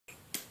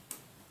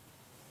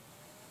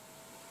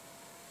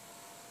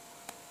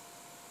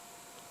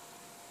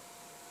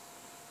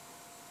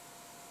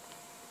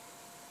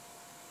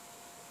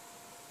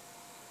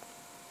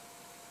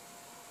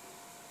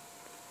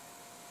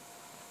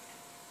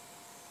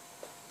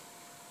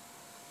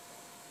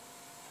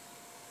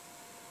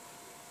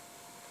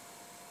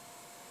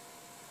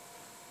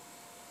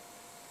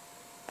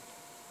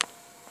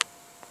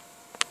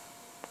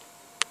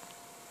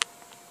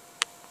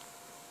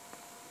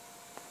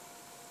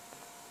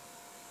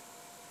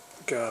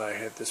God, I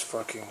hate this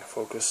fucking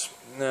focus.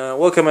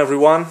 Welcome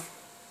everyone.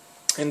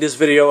 In this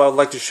video I would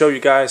like to show you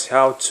guys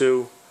how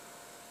to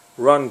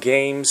run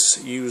games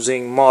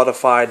using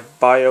modified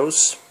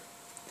BIOS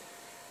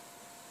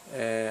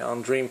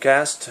on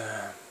Dreamcast.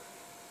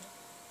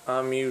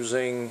 I'm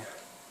using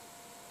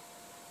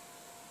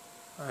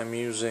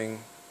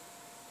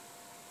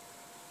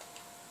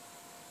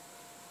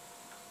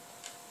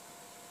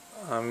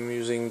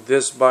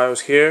this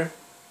BIOS here.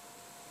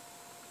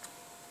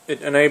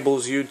 It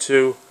enables you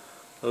to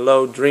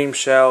load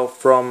Dreamshell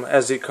from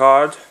SD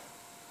card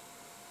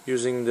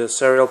using the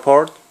serial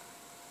port,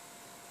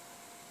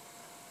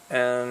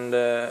 and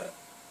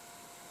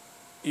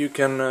you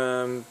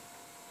can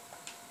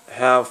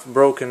have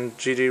broken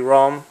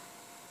GD-ROM.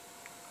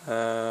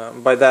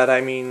 By that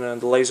I mean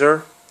the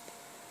laser.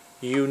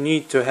 You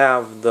need to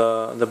have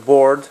the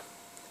board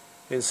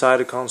inside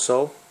the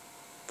console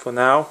for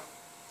now,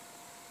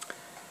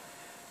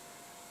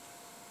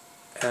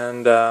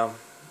 and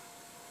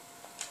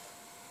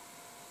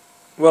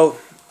well,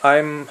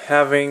 I'm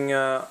having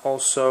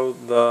also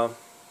the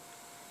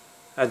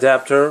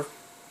adapter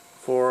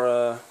for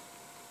a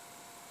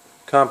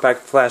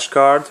compact flash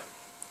card,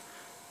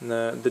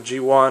 the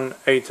G1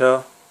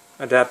 apear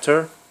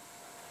adapter.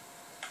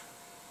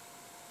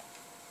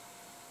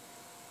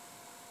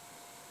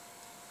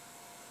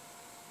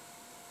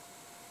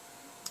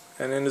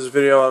 And in this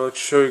video I will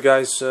show you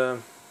guys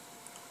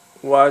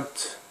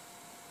what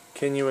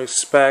can you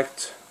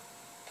expect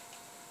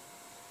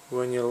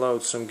when you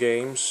load some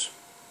games.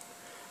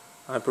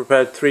 I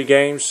prepared 3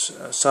 games: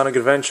 Sonic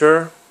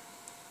Adventure,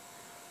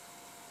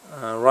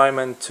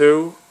 Rayman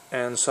 2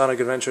 and Sonic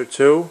Adventure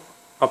 2,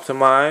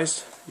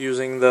 optimized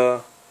using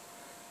the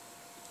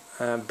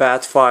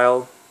BAT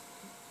file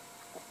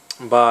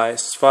by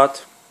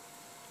SWAT.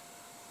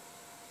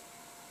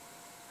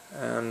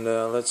 And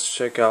let's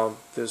check out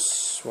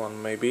this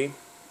one maybe.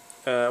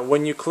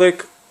 When you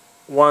click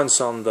once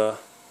on the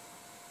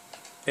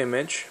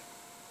image,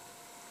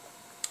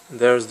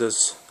 there's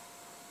this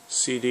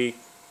CD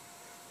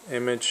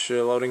image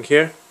loading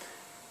here,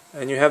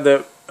 and you have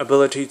the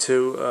ability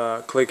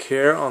to click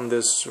here on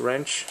this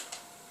wrench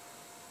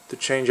to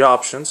change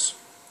options.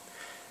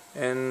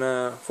 And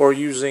for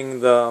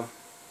using the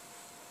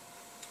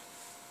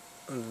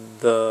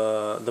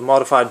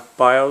modified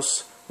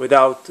BIOS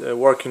without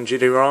working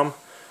GD-ROM,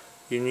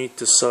 you need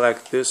to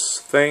select this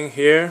thing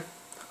here,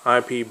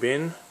 IP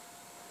bin.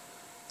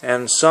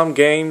 And some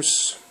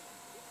games,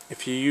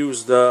 if you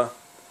use the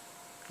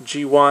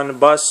G1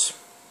 bus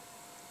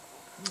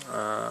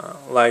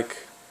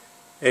like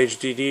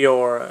HDD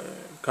or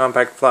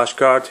compact flash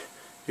card,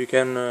 you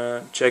can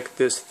check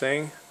this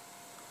thing,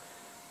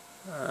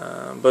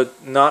 but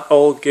not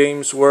all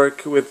games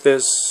work with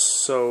this,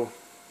 so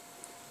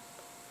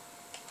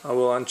I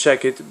will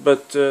uncheck it.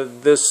 But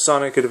this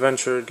Sonic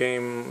Adventure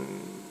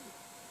game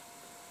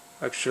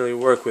actually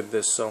work with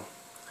this, so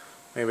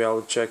maybe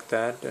I'll check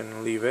that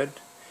and leave it.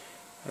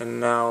 And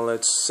now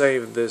let's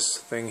save this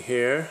thing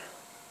here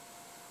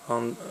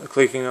on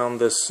clicking on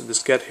this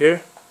get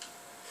here.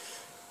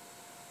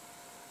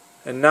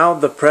 And now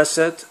the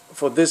preset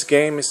for this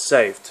game is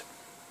saved,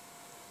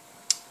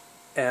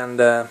 and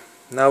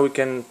now we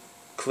can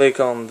click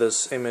on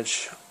this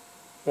image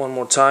one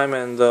more time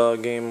and the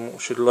game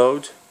should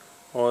load,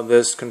 or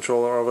this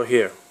controller over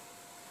here.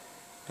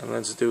 And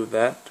let's do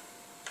that.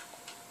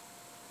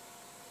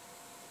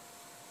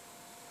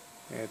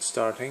 It's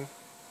starting.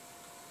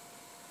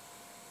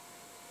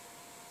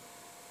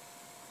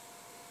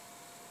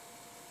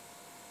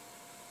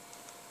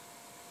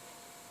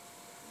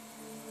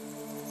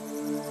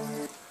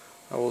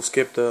 I will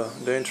skip the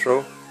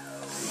intro.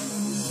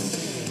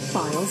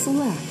 File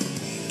select.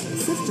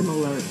 System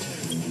alert.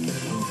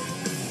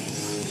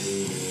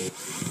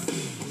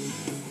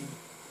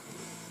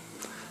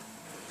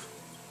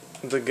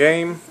 The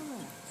game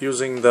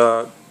using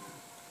the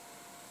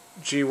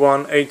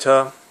G1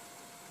 apear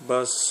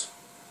bus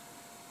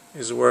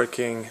is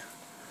working,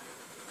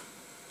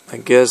 I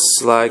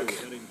guess, like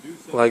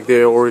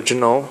the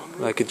original,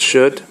 like it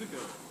should.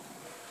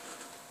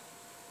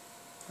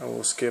 I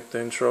will skip the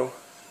intro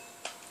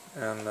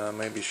and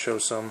maybe show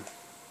some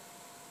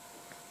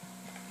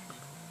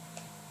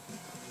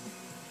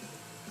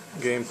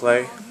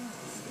gameplay.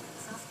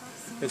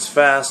 It's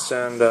fast,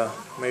 and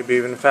maybe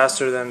even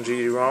faster than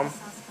GD-ROM.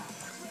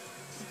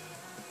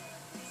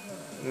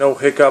 No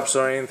hiccups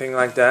or anything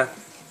like that.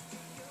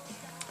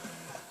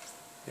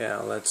 Yeah,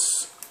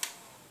 let's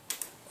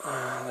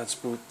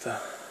boot the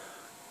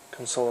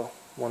console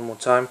one more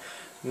time.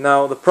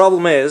 Now the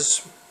problem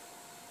is,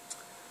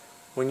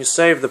 when you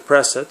save the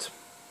preset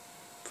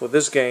for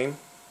this game,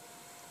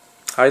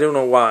 I don't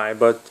know why,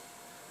 but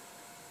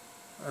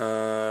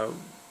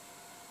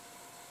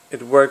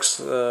it works.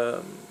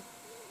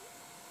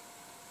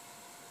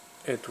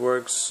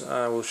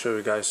 I will show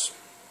you guys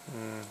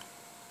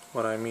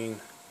what I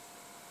mean.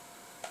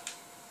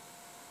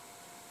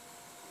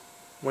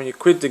 When you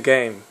quit the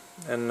game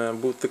and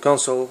boot the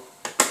console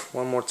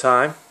one more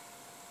time,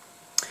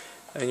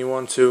 and you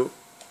want to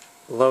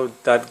load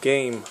that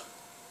game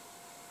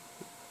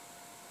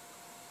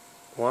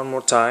one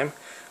more time.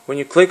 When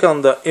you click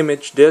on the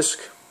image disk,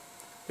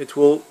 it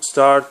will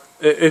start.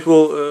 It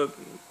will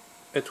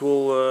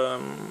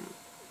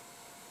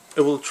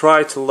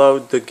try to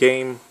load the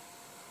game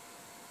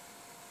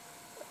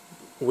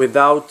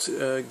without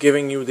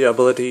giving you the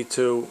ability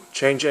to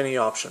change any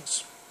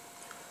options.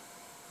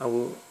 I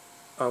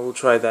will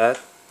try that.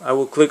 I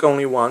will click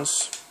only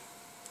once,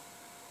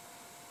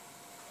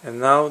 and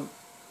now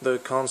the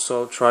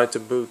console tried to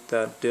boot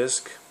that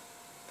disk,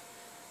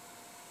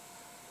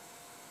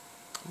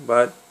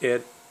 but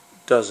it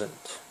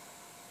doesn't.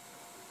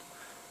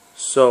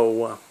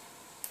 So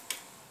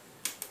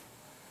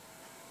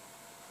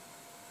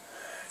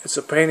it's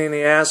a pain in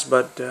the ass,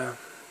 but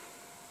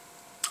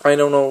I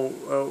don't know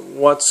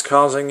what's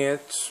causing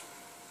it,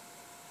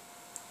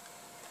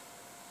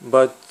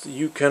 but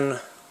you can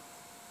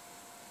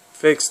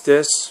fix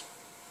this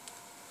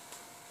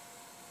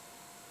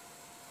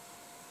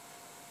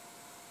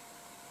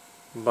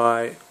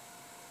by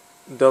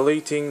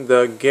deleting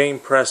the game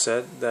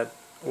preset that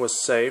was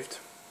saved.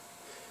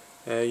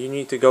 You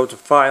need to go to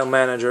File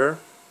Manager.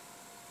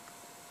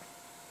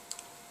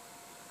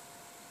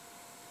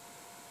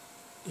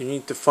 You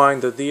need to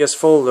find the DS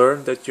folder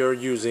that you're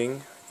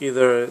using,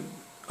 either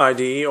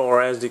IDE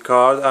or SD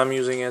card. I'm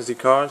using SD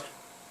card,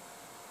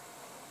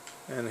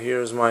 and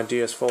here's my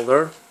DS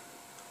folder.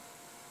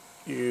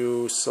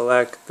 You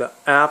select the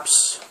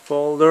apps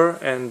folder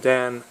and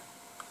then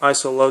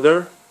ISO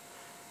loader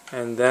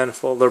and then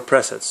folder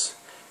presets,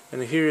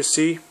 and here you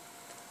see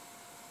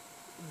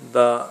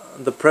the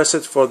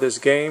preset for this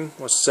game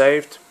was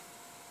saved.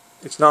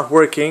 It's not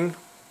working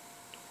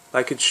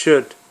like it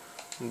should,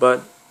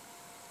 but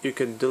you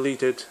can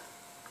delete it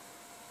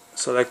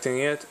selecting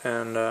it,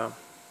 and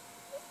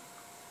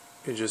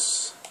you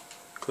just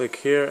click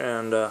here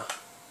and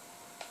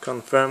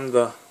confirm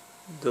the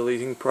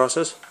deleting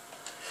process.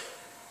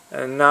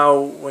 And now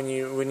when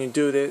you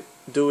do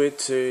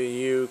it,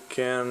 you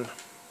can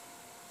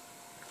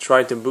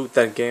try to boot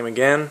that game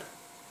again,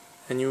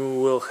 and you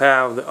will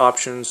have the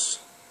options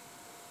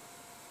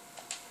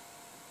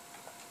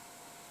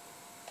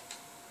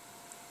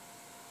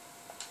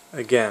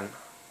again.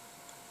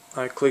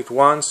 I clicked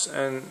once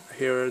and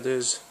here it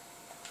is.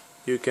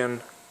 You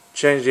can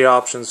change the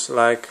options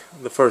like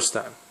the first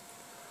time.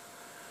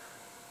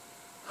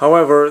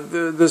 However,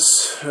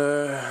 this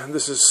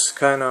is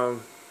kind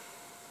of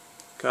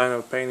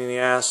pain in the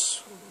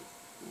ass,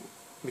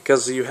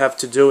 because you have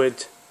to do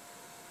it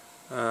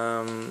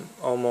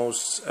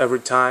almost every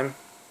time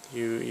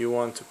you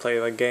want to play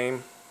the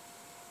game.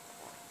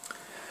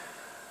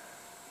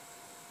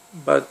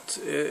 But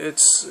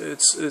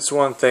it's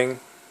one thing.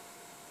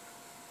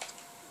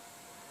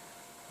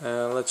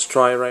 Let's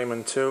try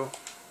Rayman 2.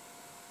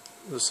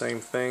 The same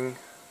thing.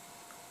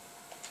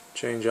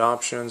 Change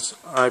options.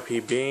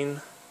 IP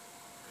bean.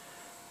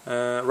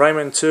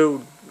 Rayman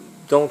 2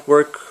 don't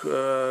work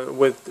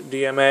with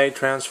DMA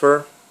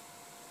transfer,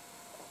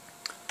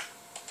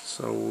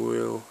 so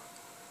we'll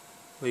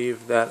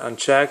leave that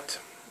unchecked,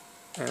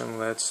 and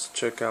let's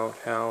check out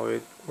how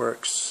it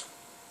works.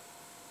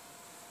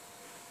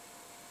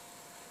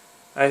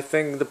 I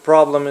think the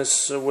problem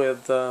is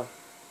with the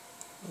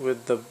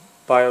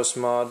BIOS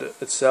mod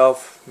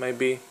itself,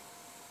 maybe.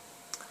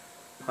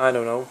 I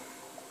don't know.